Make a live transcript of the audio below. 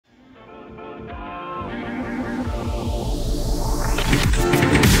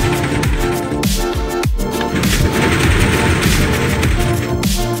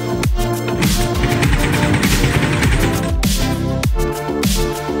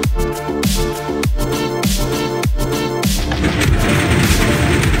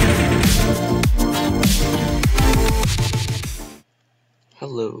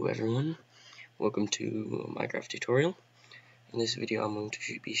Hello everyone, welcome to a Minecraft tutorial. In this video I'm going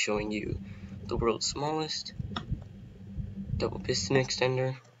to be showing you the world's smallest double piston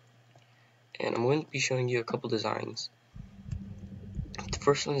extender, and I'm going to be showing you a couple designs. The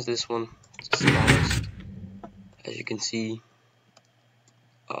first one is this one. It's the smallest. As you can see,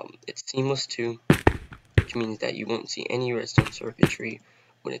 it's seamless too, which means that you won't see any redstone circuitry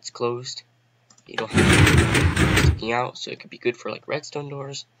when it's closed. You don't have it sticking out, so it could be good for like redstone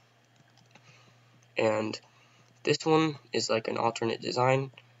doors. And this one is like an alternate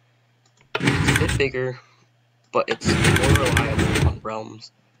design. It's a bit bigger, but it's more reliable on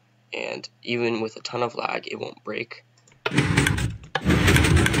realms, and even with a ton of lag it won't break.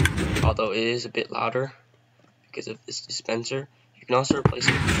 Although it is a bit louder because of this dispenser. You can also replace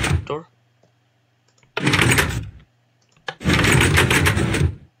it with a trapdoor.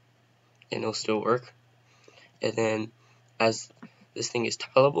 And it'll still work. And then, as this thing is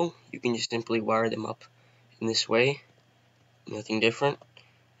tileable, you can just simply wire them up in this way, nothing different,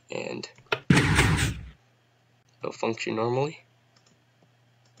 and it'll function normally.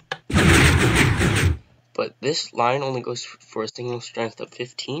 But this line only goes for a single strength of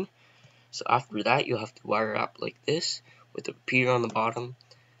 15, so after that you'll have to wire up like this with a repeater on the bottom.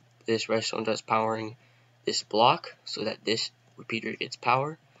 This redstone does powering this block so that this repeater gets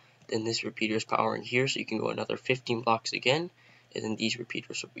power. Then this repeater is powering here, so you can go another 15 blocks again, and then these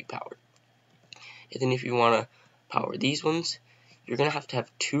repeaters will be powered. And then if you want to power these ones, you're going to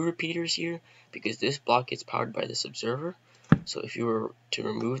have 2 repeaters here, because this block gets powered by this observer. So if you were to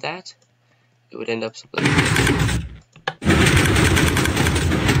remove that, it would end up something like this.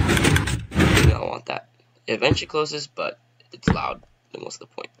 You don't want that. It eventually closes, but it's loud most of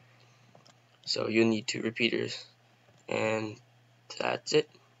the point. So you'll need 2 repeaters, and that's it.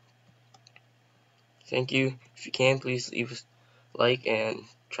 Thank you. If you can, please leave a like and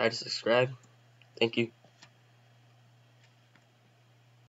try to subscribe. Thank you.